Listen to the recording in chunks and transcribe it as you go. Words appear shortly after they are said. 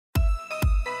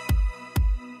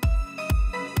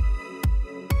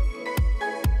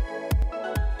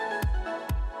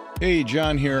Hey,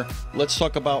 John here. Let's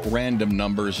talk about random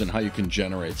numbers and how you can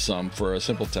generate some for a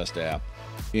simple test app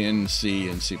in C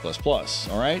and C++.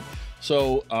 All right?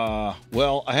 So,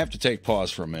 well, I have to take pause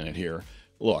for a minute here.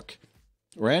 Look,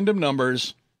 random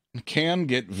numbers can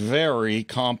get very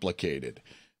complicated.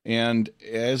 And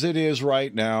as it is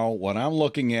right now, what I'm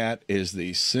looking at is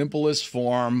the simplest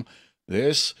form.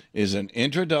 This is an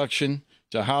introduction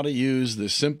to how to use the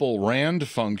simple rand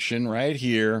function right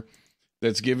here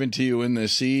that's given to you in the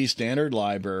C standard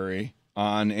library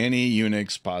on any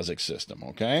Unix POSIX system,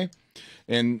 okay?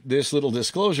 And this little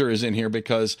disclosure is in here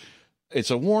because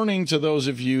it's a warning to those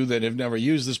of you that have never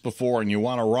used this before and you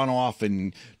want to run off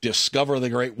and discover the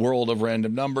great world of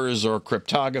random numbers or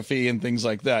cryptography and things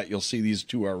like that. You'll see these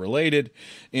two are related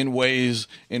in ways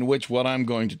in which what I'm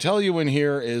going to tell you in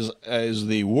here is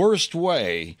the worst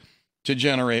way to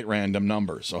generate random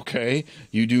numbers, okay?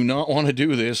 You do not want to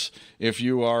do this if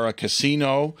you are a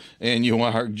casino and you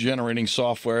are generating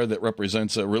software that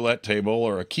represents a roulette table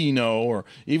or a keno or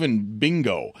even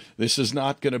bingo. This is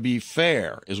not going to be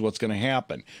fair, is what's going to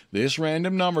happen. This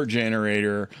random number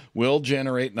generator will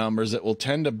generate numbers that will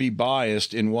tend to be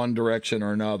biased in one direction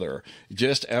or another,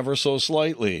 just ever so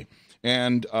slightly.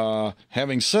 And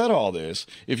having said all this,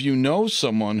 if you know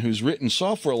someone who's written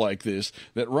software like this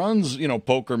that runs,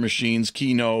 poker machines,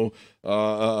 keno,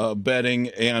 betting,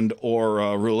 and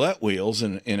or roulette wheels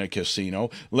in a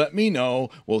casino, let me know.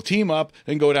 We'll team up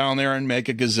and go down there and make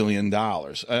 $1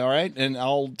 gazillion. All right, and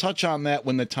I'll touch on that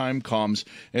when the time comes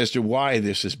as to why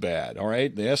this is bad. All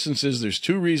right, the essence is there's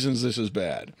two reasons this is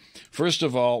bad. First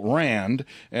of all, rand,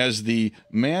 as the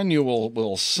manual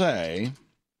will say.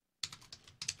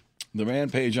 The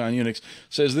RAND page on Unix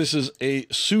says this is a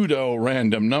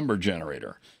pseudo-random number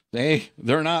generator.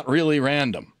 They're not really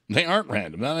random. They aren't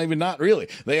random. Not really.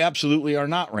 They absolutely are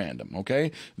not random,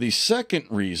 okay? The second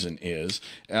reason is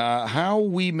how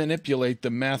we manipulate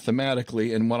them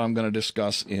mathematically and what I'm going to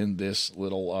discuss in this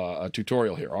little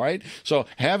tutorial here, all right? So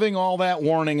having all that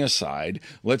warning aside,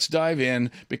 let's dive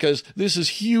in because this is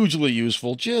hugely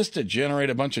useful just to generate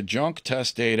a bunch of junk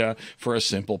test data for a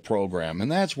simple program.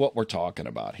 And that's what we're talking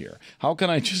about here. How can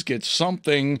I just get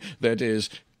something that is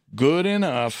good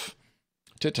enough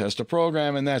to test a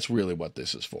program? And that's really what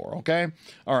this is for, okay?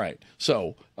 All right,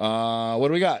 so what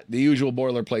do we got? The usual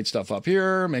boilerplate stuff up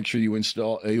here. Make sure you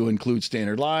include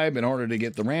standard lib in order to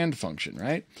get the rand function,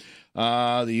 right?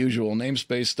 The usual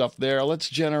namespace stuff there. Let's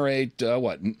generate,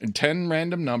 10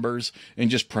 random numbers and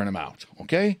just print them out,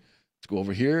 okay? Let's go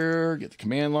over here, get the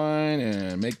command line,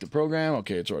 and make the program.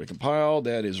 Okay, it's already compiled.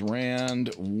 That is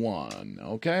rand1,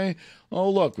 okay?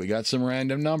 Oh, look, we got some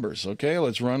random numbers. Okay,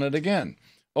 let's run it again.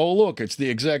 Oh, look, it's the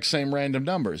exact same random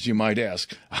numbers. You might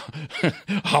ask,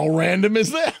 how random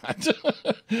is that?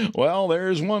 Well,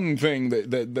 there's one thing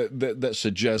that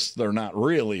suggests they're not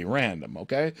really random,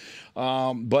 okay?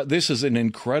 But this is an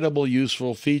incredible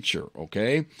useful feature,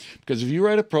 okay? Because if you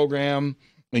write a program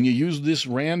and you use this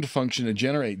rand function to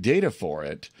generate data for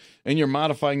it, and you're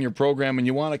modifying your program and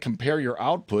you want to compare your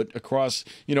output across,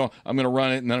 I'm going to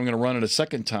run it and then I'm going to run it a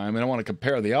second time and I want to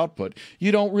compare the output.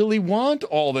 You don't really want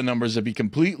all the numbers to be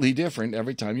completely different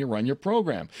every time you run your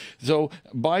program. So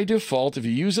by default, if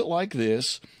you use it like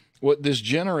this, what this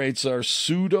generates are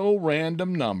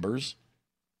pseudo-random numbers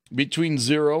between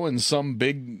 0 and some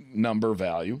big number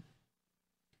value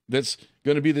that's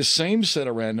going to be the same set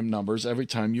of random numbers every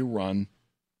time you run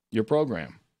your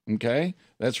program. Okay,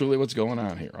 that's really what's going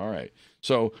on here. All right,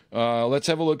 so let's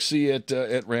have a look-see at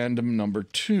random number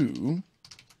 2.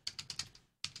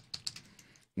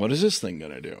 What is this thing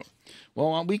going to do?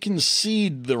 Well, we can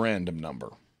seed the random number,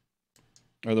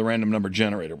 or the random number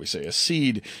generator, we say. A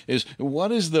seed is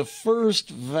what is the first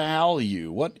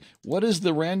value? What is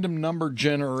the random number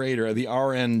generator, the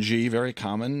RNG, very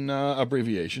common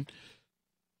abbreviation.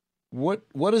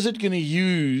 What is it going to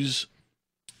use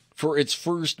for its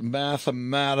first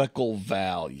mathematical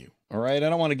value? All right, I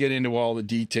don't want to get into all the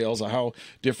details of how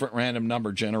different random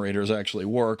number generators actually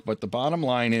work, but the bottom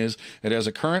line is it has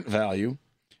a current value,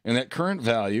 and that current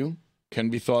value can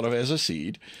be thought of as a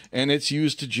seed, and it's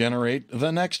used to generate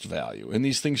the next value. And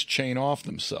these things chain off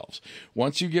themselves.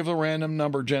 Once you give a random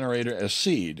number generator a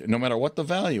seed, no matter what the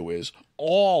value is,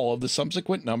 all of the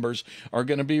subsequent numbers are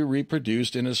going to be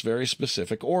reproduced in this very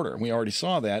specific order. We already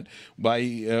saw that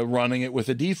by running it with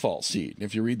a default seed.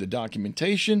 If you read the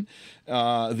documentation,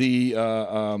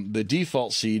 the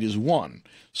default seed is 1.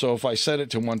 So if I set it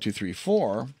to 1, 2, 3,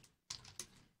 4,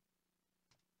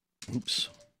 oops.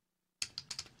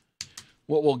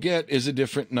 what we'll get is a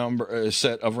different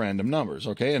set of random numbers,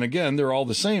 okay? And again, they're all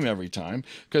the same every time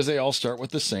because they all start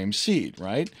with the same seed,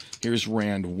 right? Here's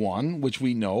rand 1, which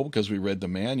we know because we read the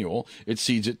manual. It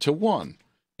seeds it to 1.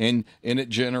 And it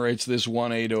generates this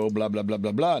 180 blah, blah, blah,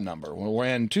 blah, blah number. Well,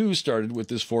 rand 2 started with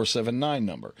this 479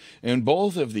 number. And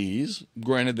both of these,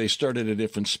 granted they start at a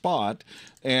different spot,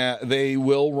 they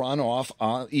will run off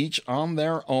each on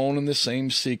their own in the same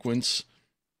sequence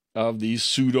of these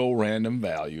pseudo-random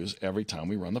values every time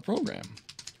we run the program.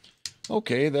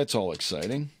 Okay, that's all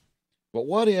exciting. But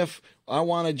what if I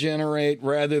want to generate,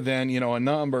 rather than, a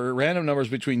number, random numbers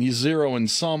between 0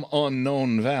 and some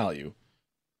unknown value,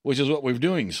 which is what we're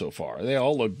doing so far. They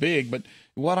all look big, but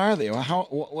what are they?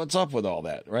 What's up with all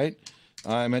that, right?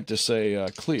 I meant to say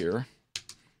clear.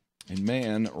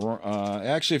 And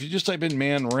actually, if you just type in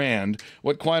man rand,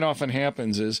 what quite often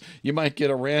happens is you might get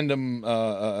a random,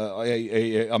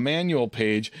 a manual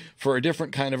page for a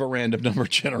different kind of a random number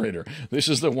generator. This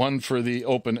is the one for the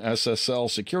OpenSSL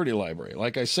security library.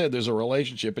 Like I said, there's a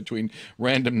relationship between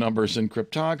random numbers and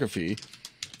cryptography.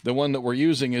 The one that we're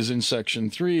using is in section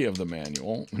 3 of the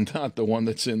manual, not the one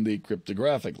that's in the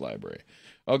cryptographic library.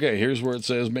 Okay, here's where it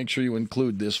says make sure you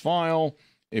include this file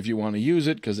if you want to use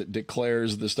it, because it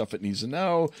declares the stuff it needs to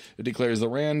know. It declares the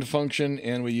rand function,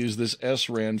 and we use this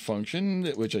srand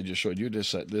function, which I just showed you, to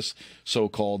set this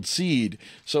so-called seed.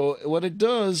 So what it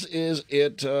does is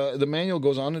the manual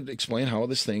goes on to explain how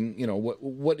this thing,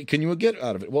 what can you get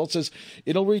out of it? Well, it says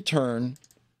it'll return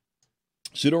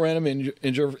pseudo-random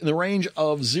integer in the range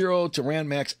of 0 to rand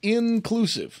max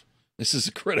inclusive. This is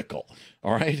critical,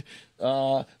 all right?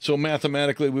 So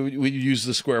mathematically, we use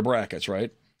the square brackets,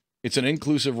 right? It's an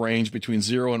inclusive range between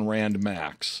 0 and rand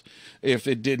max. If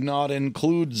it did not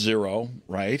include 0,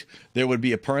 right, there would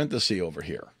be a parenthesis over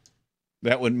here.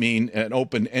 That would mean an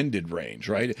open-ended range,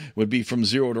 right? It would be from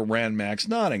 0 to rand max,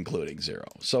 not including 0.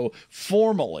 So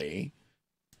formally,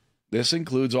 this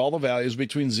includes all the values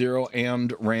between 0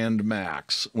 and rand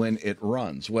max when it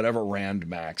runs, whatever rand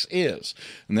max is.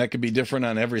 And that could be different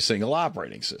on every single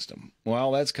operating system.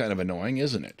 Well, that's kind of annoying,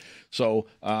 isn't it? So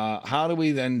how do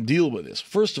we then deal with this?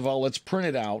 First of all, let's print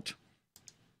it out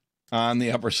on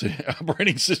the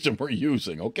operating system we're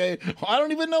using, okay? I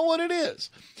don't even know what it is.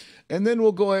 And then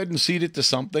we'll go ahead and seed it to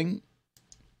something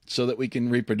so that we can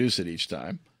reproduce it each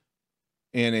time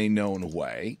in a known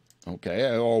way.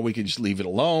 Okay, or we could just leave it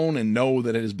alone and know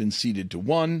that it has been seeded to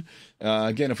 1.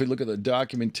 Again, if we look at the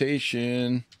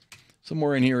documentation,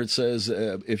 somewhere in here it says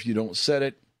if you don't set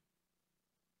it,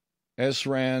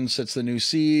 srand sets the new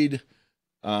seed,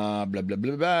 blah, blah,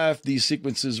 blah, blah. If these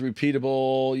sequences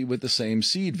repeatable with the same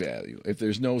seed value. If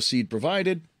there's no seed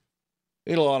provided,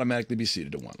 it'll automatically be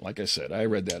seeded to 1. Like I said, I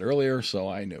read that earlier, so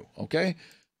I knew. Okay,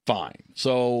 fine.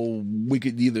 So we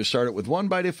could either start it with 1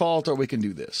 by default, or we can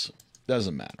do this.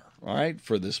 Doesn't matter. All right,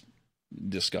 for this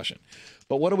discussion.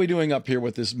 But what are we doing up here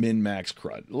with this min-max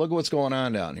crud? Look at what's going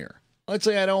on down here. Let's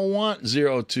say I don't want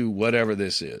 0 to whatever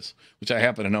this is, which I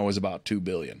happen to know is about 2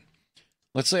 billion.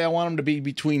 Let's say I want them to be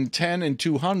between 10 and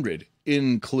 200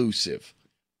 inclusive.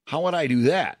 How would I do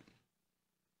that?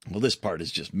 Well, this part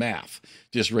is just math,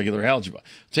 just regular algebra.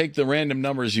 Take the random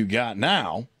numbers you got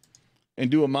now and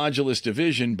do a modulus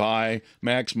division by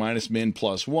max minus min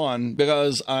plus 1,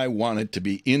 because I want it to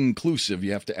be inclusive.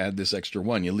 You have to add this extra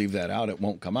 1. You leave that out, it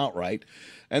won't come out right.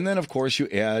 And then, of course, you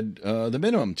add the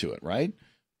minimum to it, right?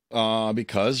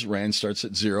 Because rand starts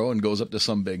at 0 and goes up to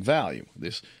some big value.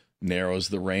 This narrows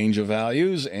the range of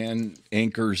values and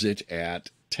anchors it at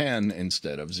 10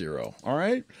 instead of 0. All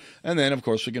right? And then, of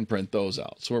course, we can print those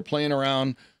out. So we're playing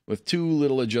around with 2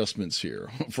 little adjustments here.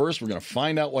 First, we're going to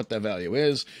find out what that value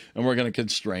is, and we're going to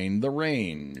constrain the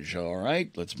range. All right,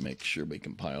 let's make sure we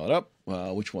compile it up.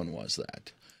 Which one was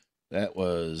that? That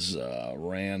was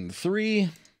rand 3.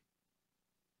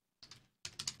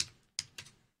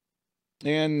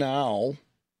 And now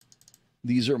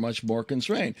these are much more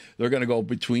constrained. They're going to go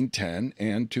between 10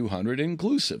 and 200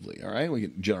 inclusively. All right, we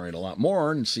can generate a lot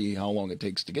more and see how long it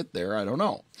takes to get there. I don't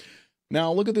know.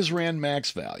 Now, look at this rand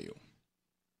max value.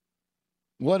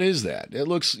 What is that? It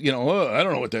looks, I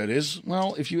don't know what that is.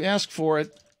 Well, if you ask for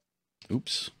it,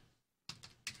 oops.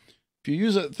 If you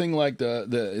use a thing like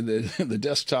the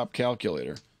desktop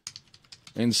calculator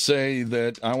and say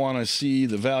that I want to see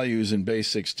the values in base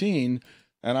 16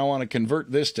 and I want to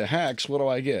convert this to hex, what do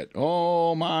I get?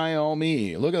 Oh my, oh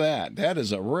me. Look at that. That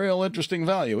is a real interesting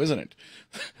value, isn't it?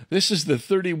 This is the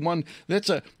 31. That's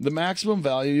the maximum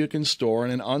value you can store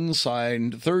in an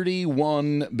unsigned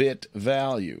 31-bit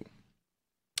value.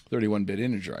 31-bit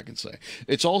integer, I can say.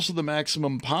 It's also the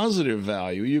maximum positive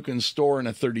value you can store in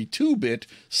a 32-bit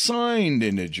signed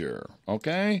integer,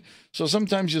 okay? So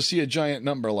sometimes you'll see a giant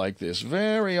number like this.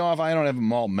 Very often, I don't have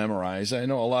them all memorized. I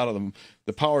know a lot of them,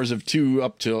 the powers of 2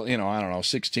 up to, I don't know,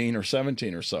 16 or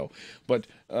 17 or so. But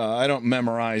I don't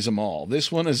memorize them all.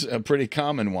 This one is a pretty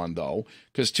common one, though,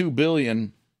 because 2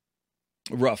 billion,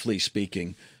 roughly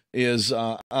speaking, is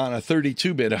on a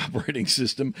 32-bit operating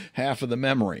system, half of the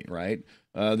memory, right?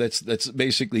 That's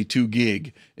basically 2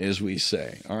 gig, as we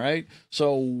say, all right?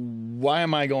 So why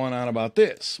am I going on about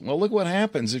this? Well, look what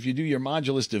happens if you do your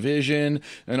modulus division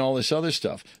and all this other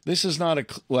stuff. This is not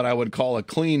what I would call a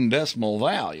clean decimal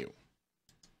value.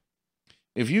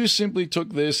 If you simply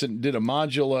took this and did a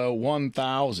modulo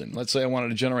 1000, let's say I wanted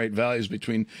to generate values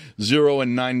between 0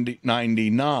 and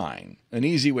 99, an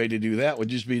easy way to do that would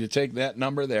just be to take that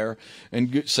number there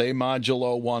and say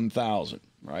modulo 1000,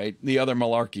 right? The other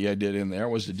malarkey I did in there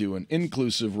was to do an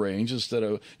inclusive range instead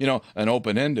of, an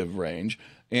open-ended range,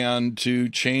 and to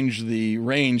change the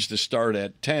range to start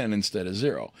at 10 instead of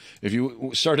 0. If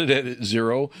you started at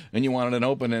 0 and you wanted an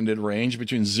open-ended range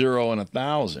between 0 and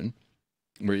 1000,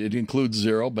 where it includes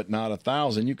 0 but not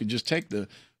 1000, you could just take the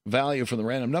value from the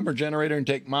random number generator and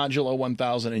take modulo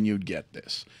 1000 and you'd get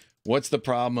this. What's the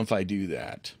problem if I do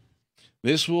that?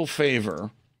 This will favor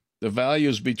the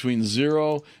values between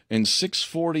 0 and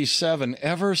 647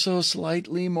 ever so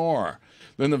slightly more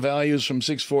than the values from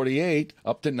 648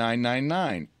 up to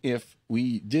 999 if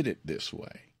we did it this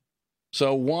way.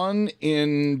 So 1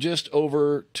 in just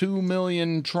over 2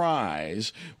 million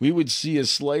tries, we would see a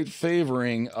slight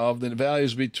favoring of the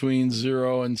values between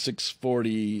 0 and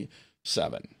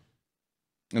 647.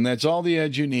 And that's all the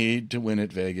edge you need to win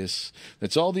at Vegas.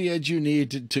 That's all the edge you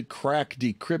need to crack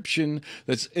decryption.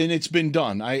 And it's been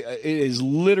done. It has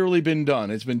literally been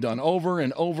done. It's been done over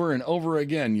and over and over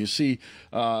again. You see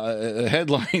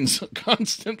headlines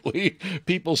constantly,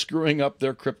 people screwing up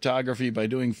their cryptography by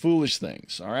doing foolish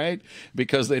things, all right?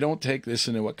 Because they don't take this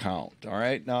into account, all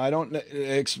right? Now, I don't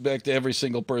expect every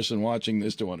single person watching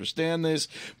this to understand this,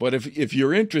 but if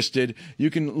you're interested, you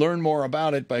can learn more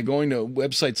about it by going to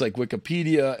websites like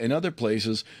Wikipedia and other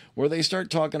places where they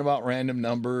start talking about random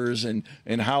numbers and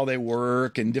how they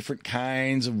work and different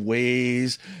kinds of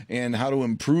ways and how to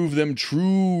improve them,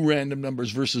 true random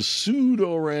numbers versus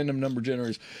pseudo random number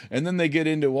generators. And then they get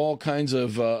into all kinds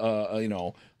of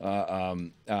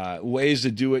ways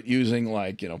to do it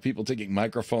using people taking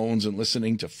microphones and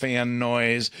listening to fan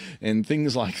noise and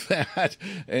things like that,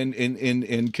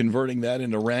 and converting that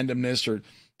into randomness, or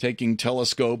taking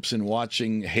telescopes and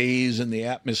watching haze in the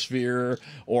atmosphere,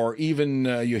 or even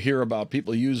you hear about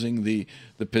people using the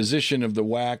position of the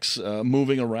wax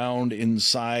moving around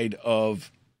inside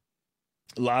of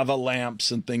lava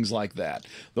lamps and things like that.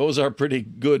 Those are pretty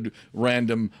good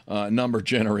random number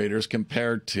generators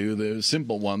compared to the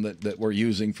simple one that we're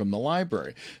using from the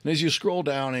library. And as you scroll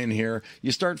down in here,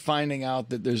 you start finding out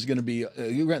that there's going to be,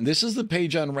 this is the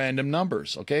page on random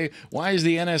numbers, okay? Why is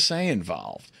the NSA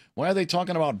involved? Why are they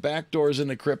talking about backdoors in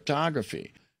the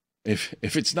cryptography? If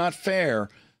it's not fair,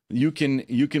 you can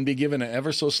be given an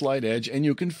ever so slight edge, and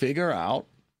you can figure out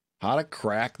how to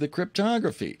crack the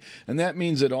cryptography. And that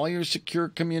means that all your secure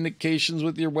communications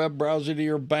with your web browser to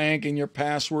your bank and your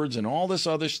passwords and all this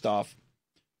other stuff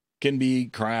can be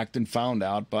cracked and found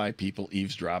out by people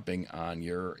eavesdropping on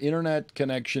your internet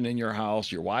connection in your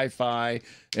house, your Wi-Fi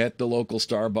at the local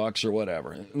Starbucks or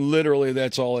whatever. Literally,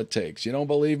 that's all it takes. You don't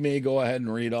believe me? Go ahead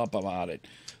and read up about it.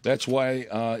 That's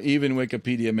why even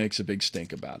Wikipedia makes a big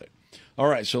stink about it. All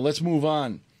right, so let's move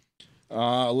on.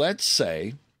 Let's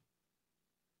say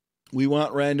we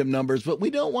want random numbers, but we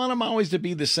don't want them always to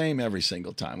be the same every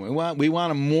single time. We want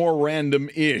them more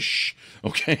random-ish,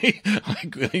 okay?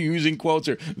 Like using quotes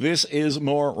here. This is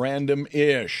more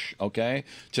random-ish, okay?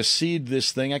 To seed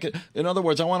this thing, in other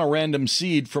words, I want a random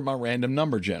seed from a random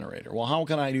number generator. Well, how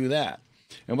can I do that?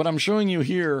 And what I'm showing you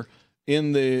here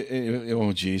in the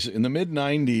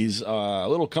mid-90s, a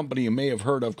little company you may have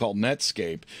heard of called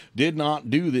Netscape did not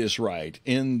do this right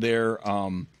in their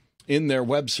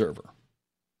web server.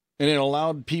 And it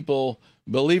allowed people,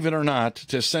 believe it or not,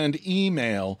 to send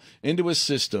email into a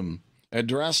system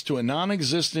addressed to a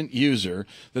non-existent user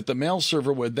that the mail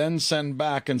server would then send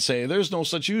back and say, there's no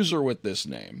such user with this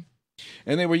name.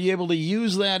 And they were able to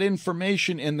use that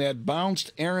information in that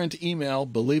bounced errant email,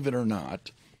 believe it or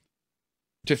not,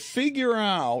 to figure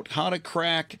out how to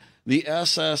crack the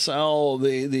SSL,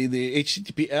 the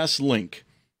HTTPS link,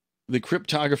 the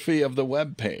cryptography of the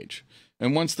web page.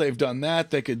 And once they've done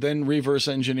that, they could then reverse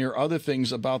engineer other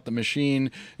things about the machine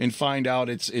and find out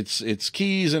its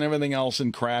keys and everything else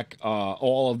and crack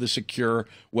all of the secure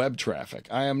web traffic.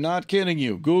 I am not kidding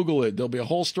you. Google it. There'll be a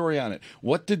whole story on it.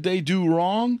 What did they do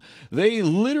wrong? They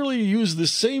literally used the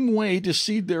same way to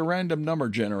seed their random number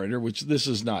generator, which this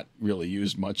is not really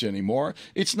used much anymore.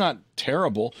 It's not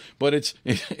terrible, but it's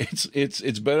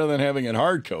better than having it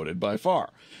hard-coded by far.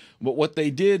 But what they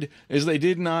did is they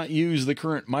did not use the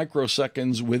current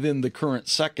microseconds within the current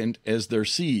second as their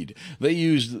seed. They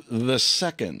used the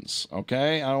seconds,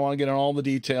 okay? I don't want to get into all the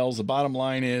details. The bottom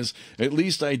line is, at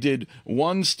least I did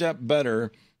one step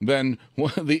better than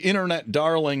the internet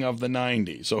darling of the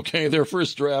 90s, okay? Their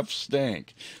first draft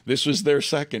stank. This was their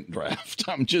second draft.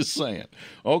 I'm just saying.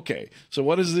 Okay, so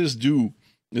what does this do?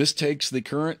 This takes the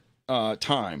current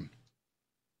time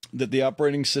that the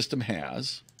operating system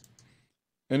has,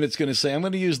 and it's going to say, I'm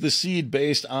going to use the seed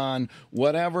based on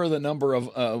whatever the number of,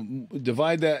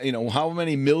 divide that, how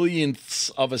many millionths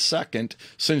of a second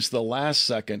since the last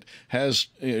second has,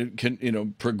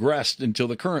 progressed until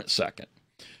the current second.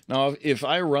 Now, if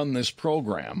I run this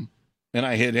program and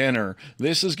I hit enter,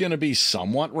 this is going to be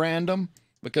somewhat random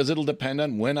because it'll depend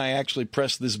on when I actually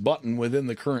press this button within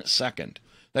the current second.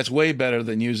 That's way better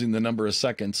than using the number of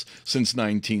seconds since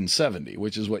 1970,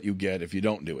 which is what you get if you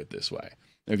don't do it this way.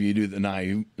 If you do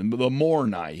the more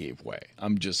naive way.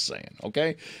 I'm just saying,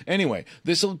 okay? Anyway,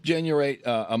 this will generate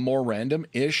a more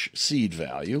random-ish seed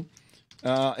value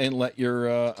and let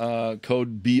your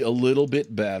code be a little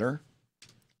bit better.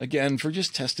 Again, for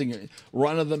just testing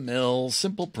run-of-the-mill,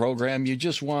 simple program, you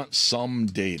just want some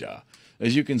data.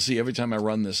 As you can see, every time I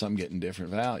run this, I'm getting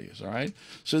different values, all right?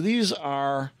 So these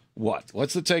are what?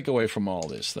 What's the takeaway from all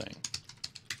this thing?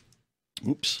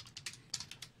 Oops.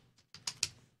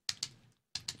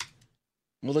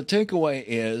 Well, the takeaway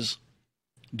is,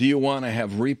 do you want to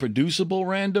have reproducible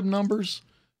random numbers,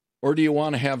 or do you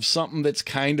want to have something that's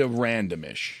kind of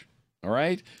randomish? All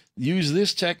right? Use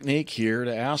this technique here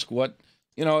to ask what,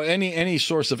 any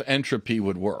source of entropy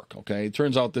would work, okay? It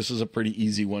turns out this is a pretty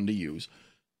easy one to use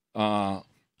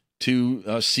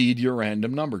to seed your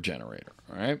random number generator,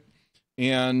 all right?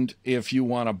 And if you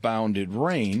want a bounded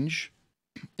range,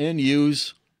 and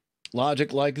use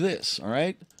logic like this, all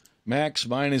right? Max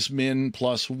minus min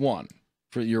plus 1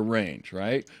 for your range,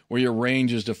 right? Where your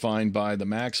range is defined by the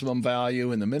maximum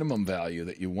value and the minimum value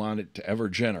that you want it to ever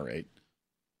generate.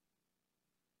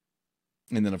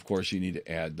 And then, of course, you need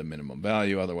to add the minimum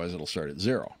value, otherwise it'll start at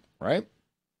 0, right?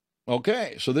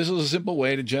 Okay, so this is a simple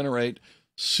way to generate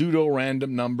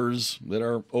pseudo-random numbers that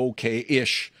are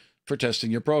okay-ish for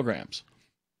testing your programs.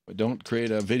 But don't create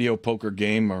a video poker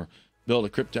game or build a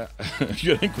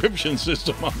encryption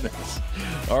system on this.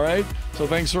 All right, so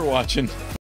thanks for watching.